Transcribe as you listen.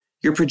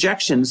Your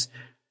projections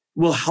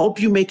will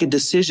help you make a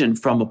decision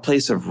from a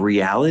place of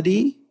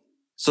reality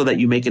so that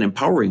you make an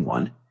empowering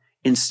one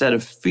instead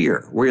of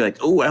fear, where you're like,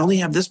 oh, I only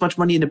have this much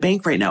money in the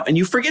bank right now. And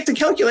you forget to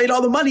calculate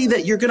all the money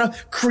that you're going to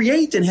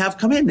create and have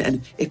come in.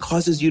 And it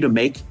causes you to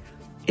make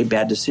a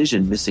bad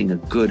decision, missing a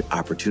good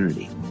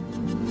opportunity.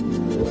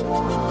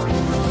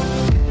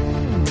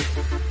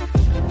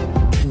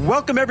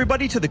 Welcome,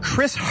 everybody, to the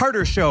Chris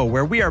Harder Show,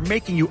 where we are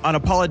making you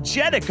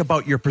unapologetic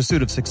about your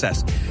pursuit of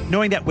success,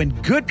 knowing that when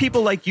good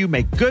people like you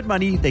make good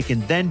money, they can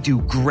then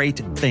do great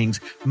things.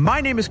 My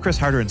name is Chris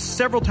Harder, and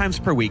several times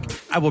per week,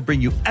 I will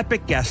bring you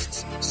epic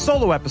guests,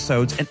 solo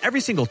episodes, and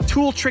every single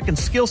tool, trick, and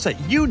skill set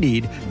you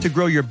need to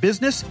grow your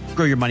business,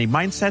 grow your money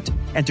mindset,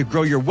 and to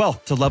grow your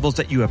wealth to levels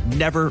that you have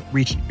never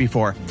reached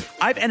before.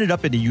 I've ended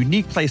up in a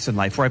unique place in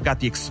life where I've got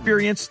the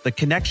experience, the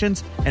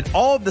connections, and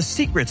all of the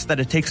secrets that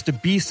it takes to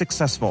be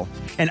successful.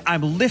 And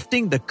I'm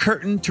lifting the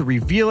curtain to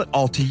reveal it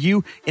all to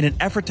you in an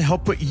effort to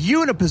help put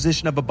you in a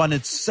position of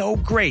abundance so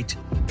great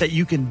that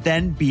you can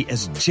then be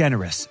as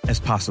generous as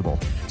possible.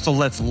 So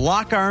let's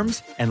lock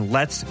arms and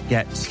let's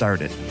get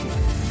started.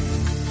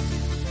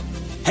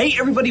 Hey,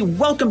 everybody,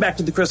 welcome back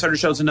to the Chris Harder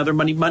Show. It's another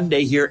Money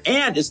Monday here,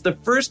 and it's the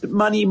first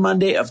Money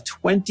Monday of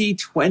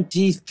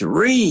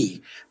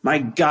 2023. My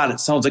God,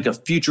 it sounds like a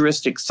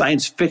futuristic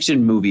science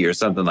fiction movie or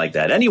something like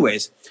that.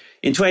 Anyways,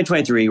 in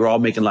 2023, we're all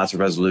making lots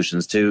of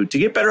resolutions to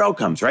get better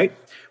outcomes, right?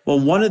 Well,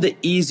 one of the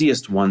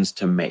easiest ones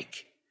to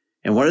make,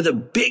 and one of the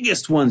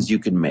biggest ones you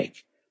can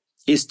make,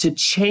 is to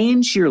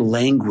change your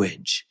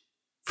language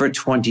for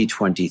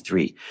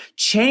 2023.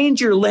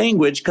 Change your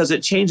language because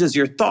it changes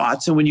your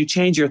thoughts. And when you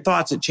change your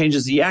thoughts, it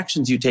changes the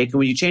actions you take. And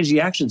when you change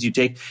the actions you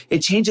take, it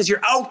changes your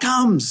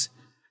outcomes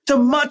to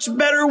much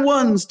better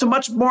ones, to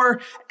much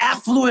more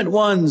affluent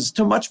ones,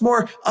 to much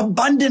more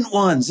abundant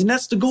ones. And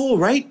that's the goal,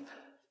 right?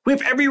 We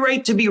have every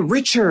right to be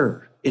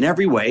richer in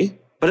every way,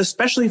 but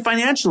especially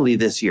financially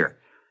this year.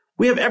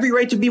 We have every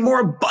right to be more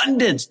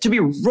abundant, to be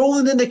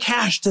rolling in the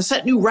cash, to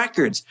set new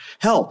records.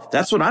 Hell,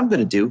 that's what I'm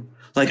going to do.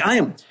 Like, I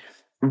am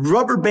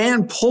rubber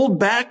band pulled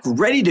back,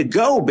 ready to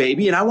go,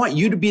 baby. And I want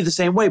you to be the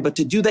same way. But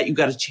to do that, you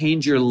got to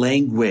change your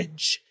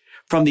language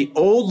from the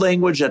old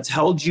language that's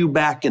held you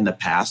back in the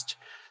past,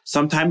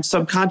 sometimes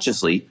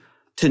subconsciously,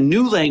 to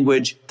new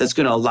language that's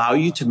going to allow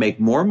you to make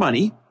more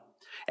money,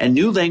 and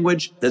new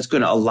language that's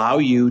going to allow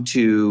you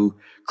to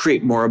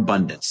create more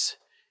abundance,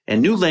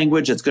 and new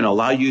language that's going to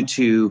allow you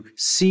to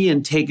see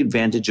and take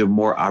advantage of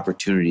more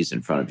opportunities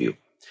in front of you.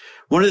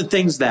 One of the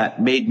things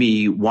that made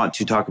me want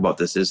to talk about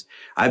this is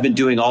I've been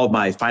doing all of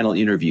my final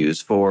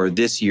interviews for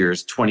this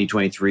year's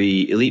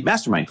 2023 Elite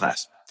Mastermind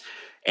class.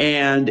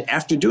 And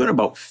after doing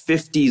about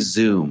 50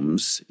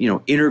 Zooms,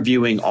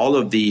 interviewing all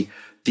of the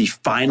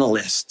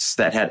finalists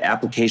that had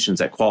applications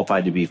that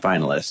qualified to be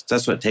finalists,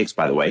 that's what it takes,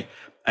 by the way.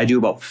 I do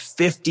about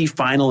 50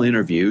 final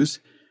interviews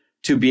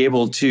to be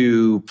able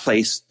to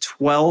place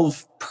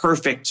 12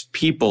 perfect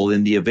people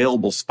in the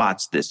available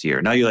spots this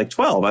year. Now you're like,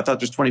 12? I thought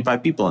there's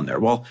 25 people in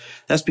there. Well,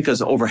 that's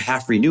because over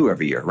half renew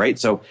every year, right?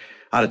 So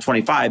out of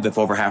 25, if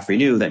over half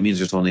renew, that means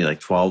there's only like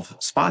 12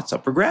 spots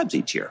up for grabs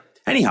each year.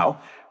 Anyhow,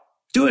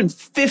 doing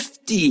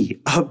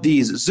 50 of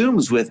these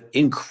Zooms with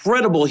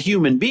incredible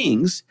human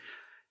beings,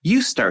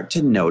 you start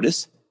to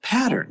notice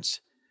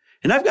patterns.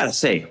 And I've got to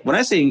say, when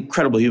I say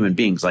incredible human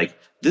beings, like,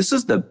 this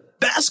is the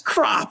best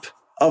crop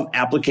of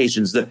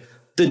applications, the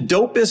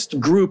dopest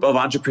group of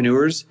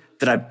entrepreneurs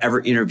that I've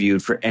ever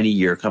interviewed for any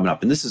year coming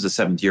up. And this is the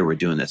 7th year we're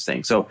doing this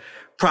thing. So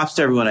props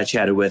to everyone I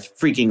chatted with.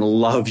 Freaking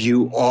love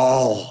you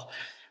all.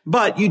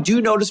 But you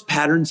do notice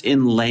patterns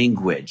in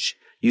language.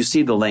 You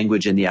see the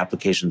language in the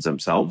applications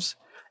themselves.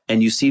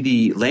 And you see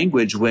the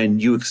language when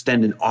you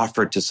extend an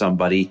offer to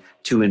somebody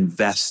to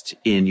invest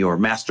in your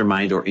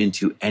mastermind or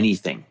into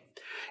anything.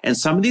 And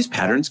some of these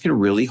patterns can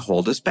really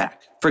hold us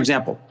back. For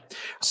example,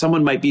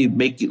 someone might be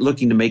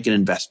looking to make an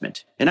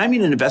investment. And I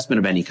mean an investment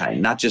of any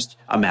kind, not just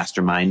a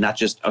mastermind, not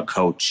just a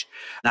coach,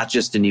 not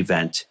just an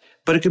event,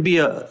 but it could be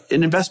an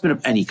investment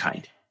of any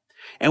kind.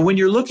 And when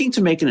you're looking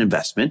to make an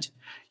investment,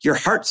 your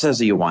heart says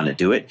that you want to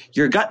do it.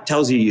 Your gut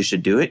tells you you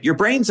should do it. Your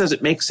brain says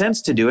it makes sense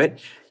to do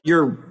it.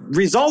 Your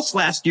results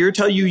last year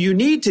tell you you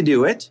need to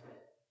do it.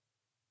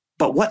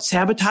 But what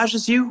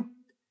sabotages you?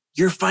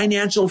 Your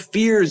financial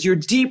fears, your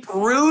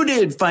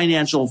deep-rooted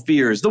financial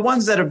fears, the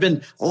ones that have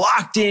been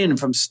locked in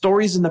from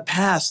stories in the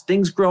past,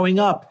 things growing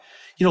up,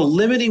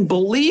 limiting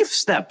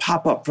beliefs that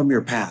pop up from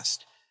your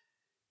past.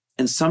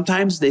 And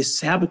sometimes they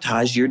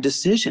sabotage your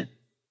decision.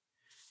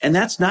 And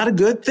that's not a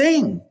good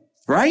thing,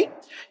 right?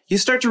 You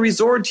start to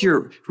resort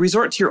to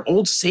your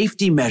old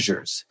safety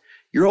measures,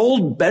 your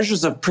old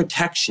measures of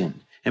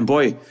protection. And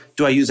boy,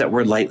 do I use that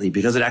word lightly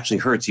because it actually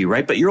hurts you,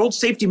 right? But your old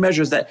safety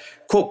measures that,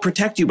 quote,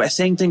 protect you by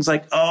saying things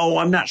like, oh,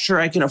 I'm not sure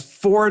I can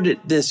afford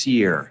it this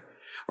year.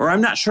 Or I'm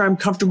not sure I'm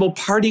comfortable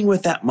parting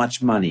with that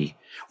much money.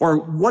 Or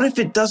what if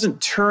it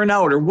doesn't turn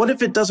out? Or what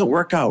if it doesn't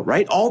work out,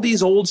 right? All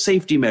these old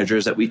safety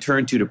measures that we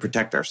turn to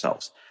protect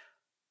ourselves.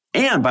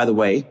 And by the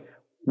way,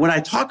 when I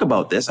talk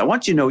about this, I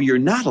want you to know you're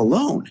not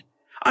alone.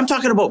 I'm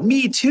talking about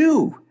me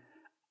too.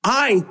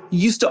 I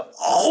used to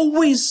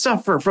always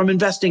suffer from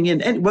investing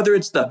in, and whether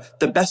it's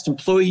the best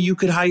employee you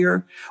could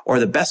hire or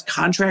the best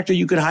contractor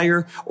you could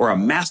hire or a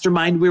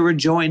mastermind we were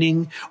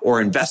joining or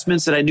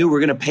investments that I knew were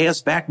going to pay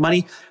us back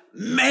money.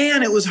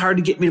 Man, it was hard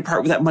to get me to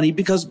part with that money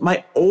because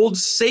my old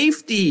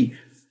safety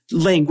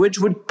language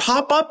would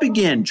pop up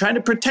again, trying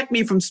to protect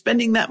me from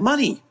spending that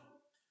money.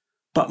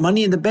 But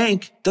money in the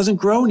bank doesn't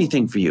grow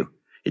anything for you.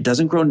 It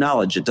doesn't grow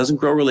knowledge. It doesn't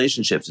grow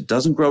relationships. It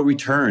doesn't grow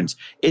returns.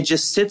 It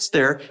just sits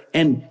there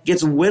and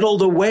gets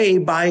whittled away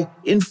by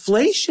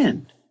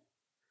inflation.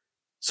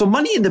 So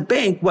money in the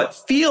bank, what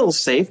feels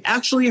safe,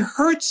 actually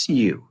hurts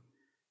you.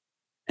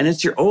 And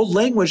it's your old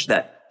language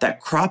that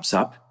crops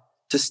up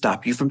to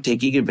stop you from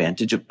taking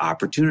advantage of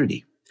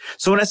opportunity.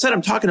 So when I said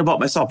I'm talking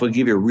about myself, I'll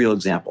give you a real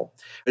example.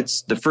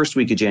 It's the first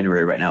week of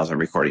January right now as I'm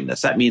recording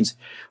this. That means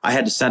I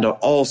had to send out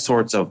all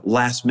sorts of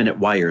last minute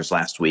wires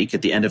last week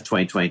at the end of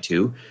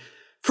 2022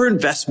 for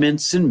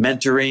investments and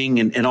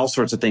mentoring and all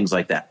sorts of things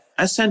like that.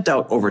 I sent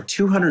out over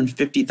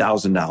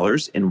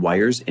 $250,000 in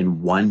wires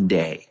in one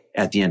day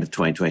at the end of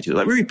 2022.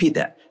 Let me repeat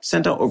that.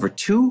 Sent out over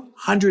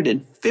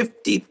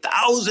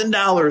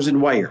 $250,000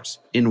 in wires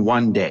in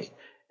one day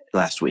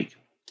last week.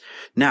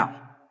 Now,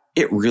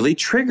 it really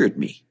triggered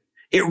me.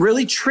 It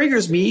really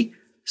triggers me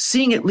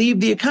seeing it leave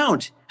the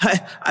account.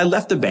 I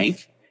left the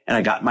bank and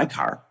I got in my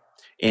car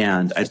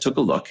and I took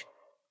a look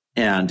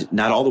and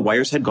not all the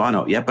wires had gone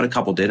out yet, but a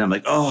couple did. I'm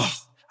like, oh,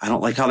 I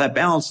don't like how that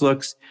balance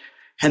looks.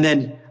 And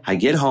then I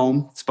get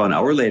home, it's about an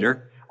hour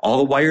later, all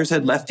the wires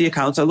had left the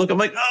accounts. I look, I'm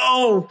like,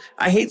 oh,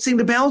 I hate seeing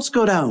the balance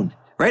go down,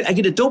 right? I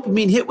get a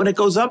dopamine hit when it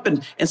goes up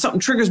and something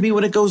triggers me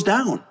when it goes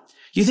down.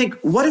 You think,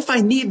 what if I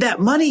need that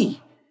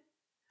money?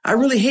 I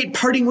really hate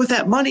parting with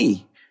that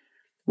money.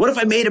 What if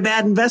I made a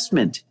bad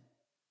investment?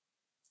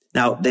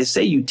 Now, they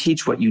say you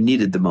teach what you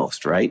needed the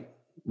most, right?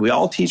 We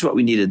all teach what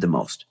we needed the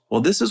most. Well,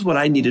 this is what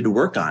I needed to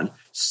work on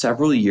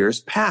several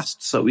years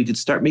past so we could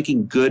start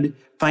making good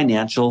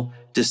financial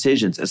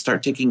decisions and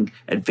start taking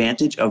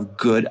advantage of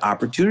good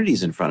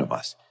opportunities in front of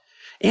us.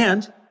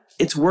 And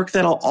it's work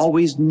that I'll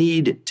always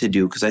need to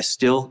do because I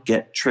still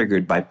get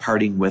triggered by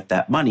parting with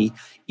that money,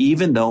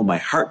 even though my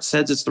heart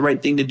says it's the right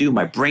thing to do,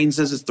 my brain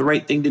says it's the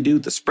right thing to do,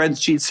 the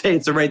spreadsheets say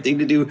it's the right thing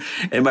to do,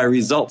 and my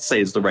results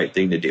say it's the right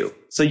thing to do.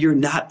 So you're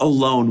not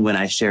alone when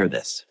I share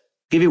this.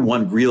 I'll give you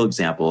one real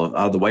example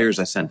of the wires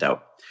I sent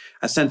out.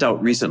 I sent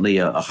out recently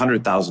a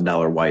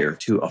 $100,000 wire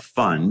to a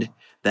fund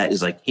that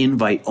is like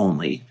invite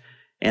only.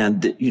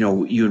 And,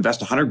 you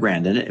invest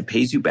 $100,000 in it, it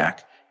pays you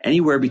back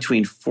anywhere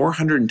between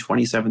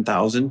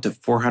 $427,000 to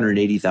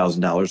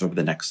 $480,000 over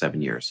the next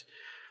 7 years.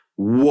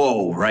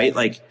 Whoa, right?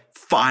 Like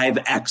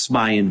 5x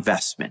my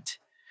investment.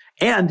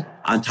 And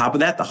on top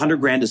of that, the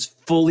 $100,000 is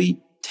fully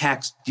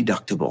tax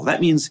deductible. That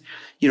means,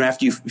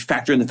 after you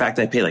factor in the fact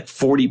that I pay like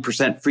 40%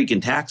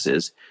 freaking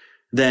taxes,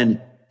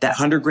 then that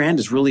 $100,000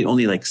 is really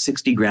only like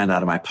 $60,000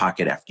 out of my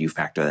pocket after you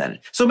factor that in.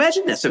 So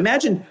imagine this.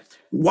 Imagine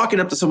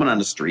walking up to someone on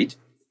the street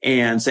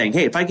and saying,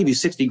 hey, if I give you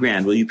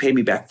 $60,000, will you pay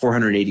me back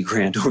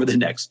 $480,000 over the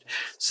next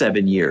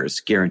 7 years,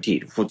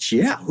 guaranteed? Well,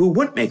 yeah, who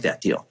wouldn't make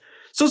that deal?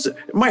 So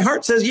my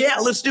heart says, yeah,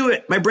 let's do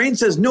it. My brain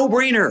says, no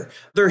brainer.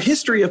 Their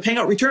history of paying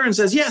out returns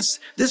says, yes,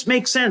 this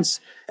makes sense.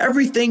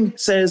 Everything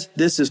says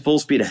this is full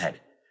speed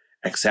ahead.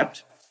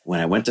 Except when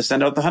I went to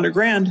send out the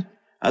 $100,000,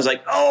 I was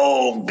like,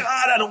 oh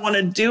God, I don't want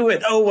to do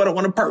it. Oh, I don't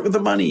want to part with the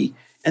money.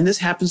 And this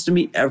happens to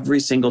me every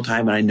single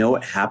time. And I know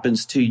it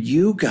happens to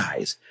you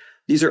guys.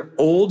 These are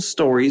old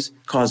stories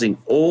causing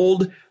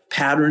old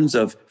patterns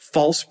of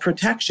false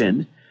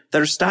protection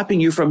that are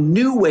stopping you from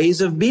new ways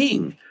of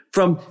being,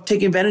 from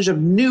taking advantage of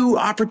new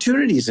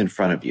opportunities in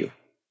front of you.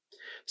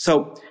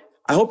 So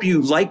I hope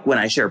you like when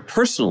I share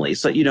personally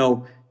so that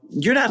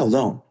you're not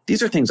alone.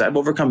 These are things I've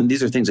overcome and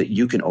these are things that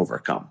you can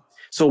overcome.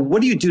 So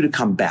what do you do to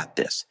combat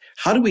this?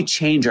 How do we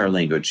change our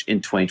language in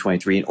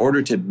 2023 in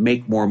order to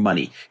make more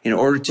money, in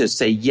order to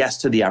say yes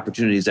to the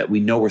opportunities that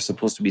we know we're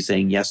supposed to be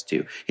saying yes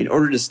to, in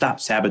order to stop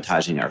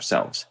sabotaging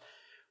ourselves?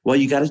 Well,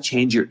 you got to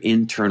change your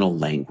internal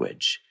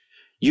language.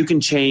 You can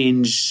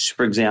change,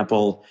 for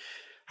example,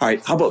 all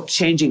right, how about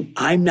changing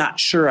I'm not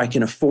sure I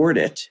can afford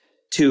it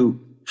to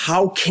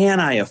how can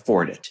I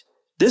afford it?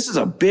 This is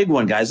a big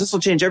one, guys. This will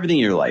change everything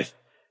in your life.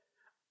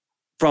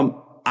 From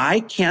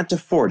I can't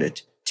afford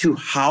it to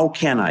how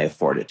can I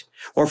afford it?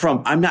 Or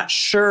from I'm not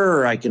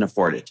sure I can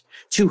afford it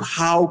to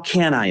how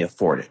can I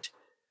afford it?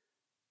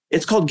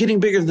 It's called getting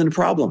bigger than the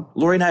problem.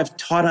 Lori and I have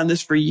taught on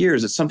this for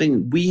years. It's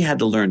something we had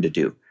to learn to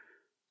do.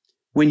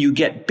 When you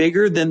get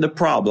bigger than the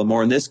problem,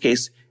 or in this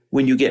case,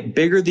 when you get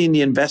bigger than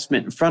the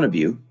investment in front of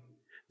you,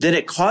 then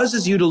it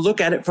causes you to look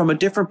at it from a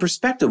different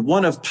perspective,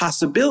 one of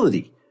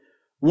possibility,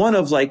 one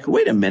of like,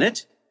 wait a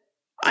minute,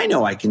 I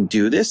know I can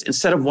do this,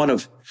 instead of one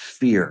of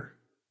fear.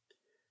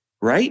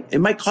 Right? It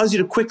might cause you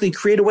to quickly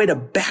create a way to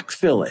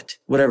backfill it,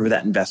 whatever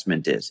that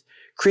investment is.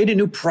 Create a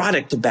new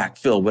product to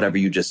backfill whatever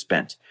you just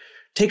spent.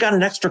 Take on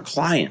an extra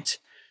client.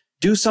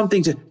 Do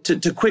something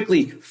to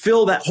quickly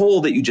fill that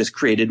hole that you just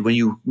created when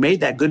you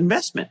made that good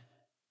investment.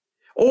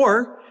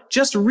 Or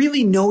just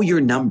really know your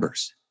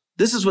numbers.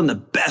 This is one of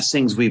the best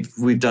things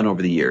we've done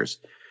over the years.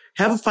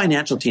 Have a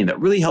financial team that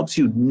really helps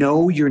you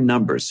know your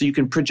numbers so you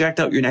can project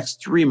out your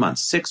next 3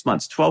 months, 6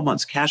 months, 12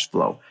 months cash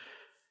flow.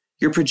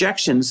 Your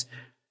projections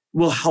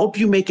will help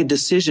you make a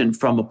decision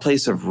from a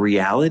place of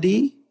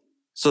reality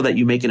so that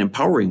you make an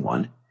empowering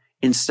one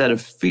instead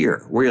of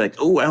fear, where you're like,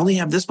 oh, I only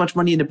have this much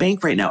money in the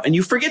bank right now. And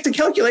you forget to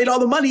calculate all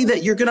the money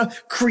that you're going to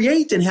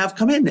create and have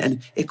come in.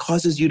 And it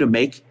causes you to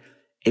make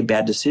a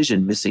bad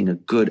decision, missing a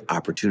good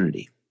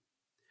opportunity.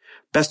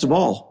 Best of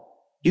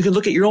all, you can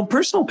look at your own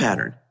personal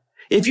pattern.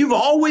 If you've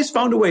always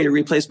found a way to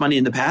replace money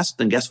in the past,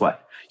 then guess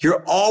what?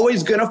 You're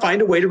always going to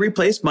find a way to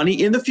replace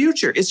money in the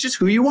future. It's just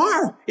who you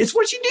are. It's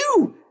what you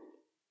do.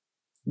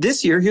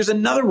 This year, here's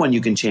another one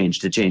you can change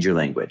to change your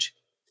language.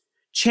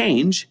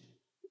 Change,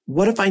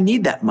 what if I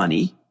need that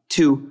money,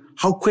 to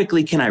how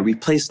quickly can I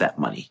replace that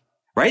money,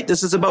 right?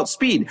 This is about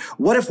speed.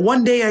 What if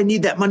one day I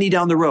need that money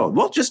down the road?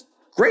 Well, just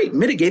great.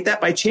 Mitigate that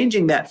by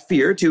changing that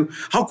fear to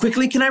how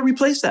quickly can I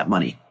replace that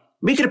money?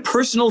 Make it a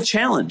personal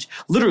challenge.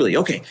 Literally,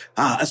 okay,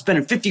 I'm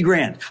spending 50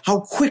 grand. How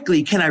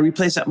quickly can I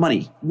replace that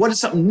money? What is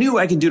something new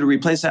I can do to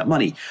replace that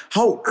money?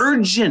 How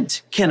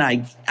urgent can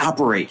I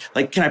operate?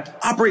 Like, can I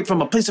operate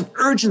from a place of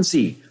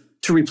urgency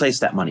to replace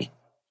that money?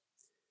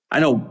 I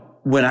know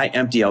when I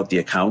empty out the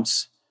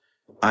accounts,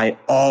 I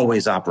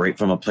always operate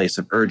from a place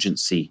of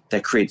urgency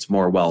that creates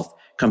more wealth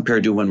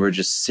compared to when we're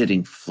just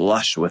sitting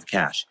flush with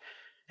cash.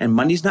 And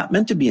money's not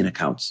meant to be in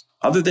accounts.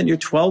 Other than your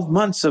 12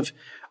 months of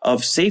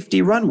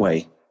safety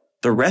runway,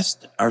 the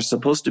rest are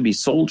supposed to be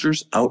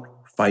soldiers out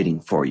fighting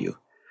for you.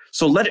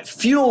 So let it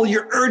fuel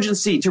your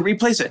urgency to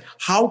replace it.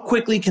 How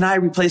quickly can I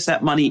replace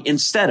that money,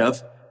 instead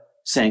of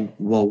saying,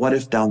 well, what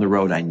if down the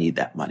road I need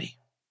that money?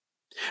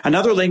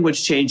 Another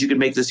language change you can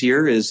make this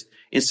year is,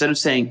 instead of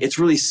saying it's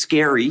really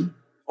scary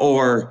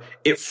or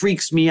it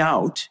freaks me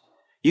out,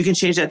 you can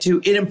change that to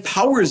it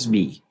empowers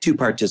me to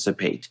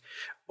participate,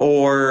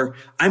 or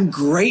I'm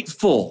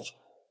grateful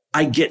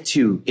I get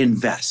to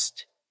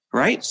invest.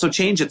 Right? So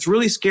change it's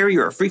really scary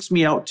or it freaks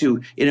me out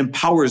to it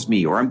empowers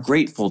me or I'm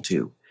grateful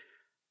to.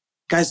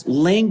 Guys,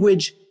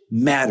 language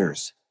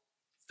matters.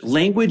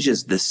 Language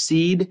is the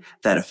seed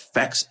that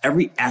affects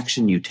every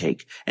action you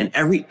take, and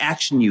every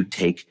action you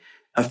take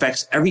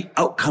affects every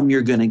outcome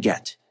you're going to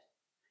get.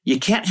 You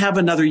can't have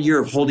another year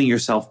of holding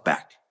yourself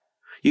back.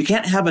 You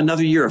can't have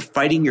another year of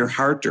fighting your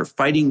heart or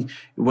fighting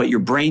what your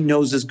brain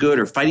knows is good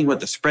or fighting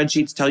what the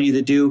spreadsheets tell you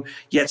to do,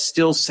 yet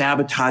still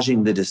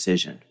sabotaging the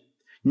decision.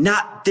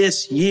 Not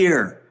this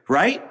year,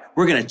 right?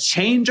 We're going to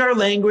change our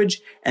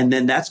language, and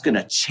then that's going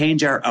to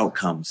change our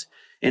outcomes.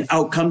 An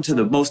outcome to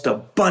the most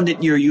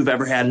abundant year you've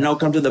ever had, an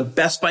outcome to the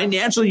best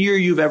financial year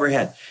you've ever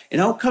had,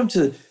 an outcome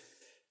to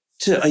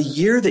a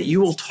year that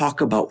you will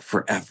talk about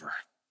forever.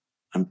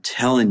 I'm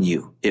telling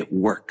you, it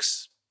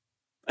works.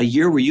 A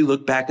year where you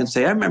look back and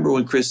say, I remember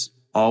when Chris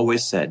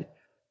always said,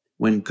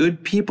 when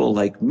good people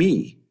like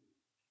me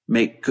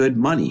make good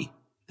money,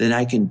 then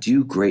I can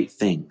do great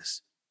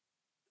things.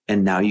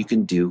 And now you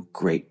can do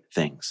great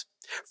things.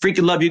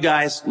 Freaking love you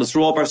guys. Let's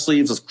roll up our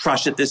sleeves. Let's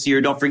crush it this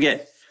year. Don't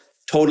forget,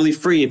 totally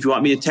free. If you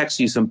want me to text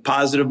you some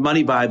positive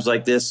money vibes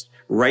like this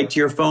right to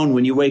your phone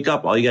when you wake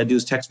up, all you got to do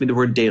is text me the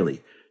word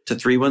daily to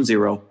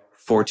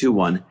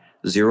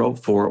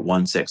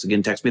 310-421-0416.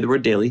 Again, text me the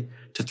word daily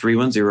to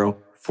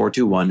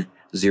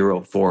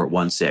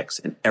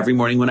 310-421-0416. And every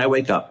morning when I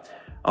wake up,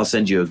 I'll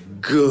send you a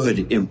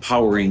good,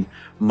 empowering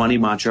money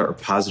mantra or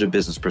positive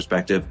business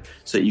perspective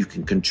so that you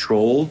can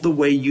control the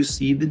way you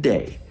see the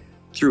day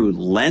through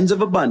lens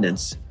of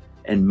abundance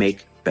and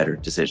make better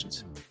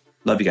decisions.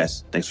 Love you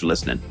guys. Thanks for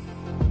listening.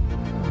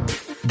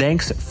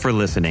 Thanks for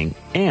listening.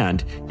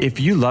 And if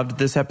you loved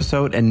this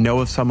episode and know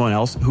of someone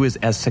else who is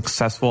as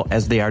successful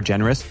as they are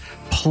generous,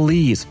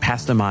 please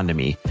pass them on to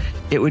me.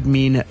 It would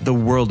mean the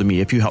world to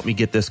me if you help me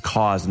get this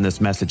cause and this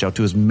message out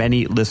to as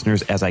many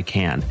listeners as I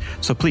can.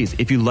 So please,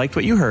 if you liked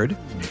what you heard,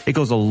 it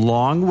goes a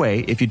long way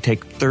if you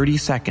take 30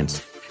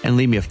 seconds and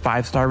leave me a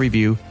 5-star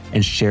review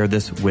and share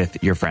this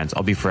with your friends.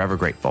 I'll be forever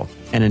grateful.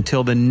 And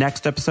until the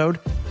next episode,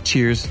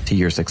 cheers to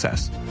your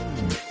success.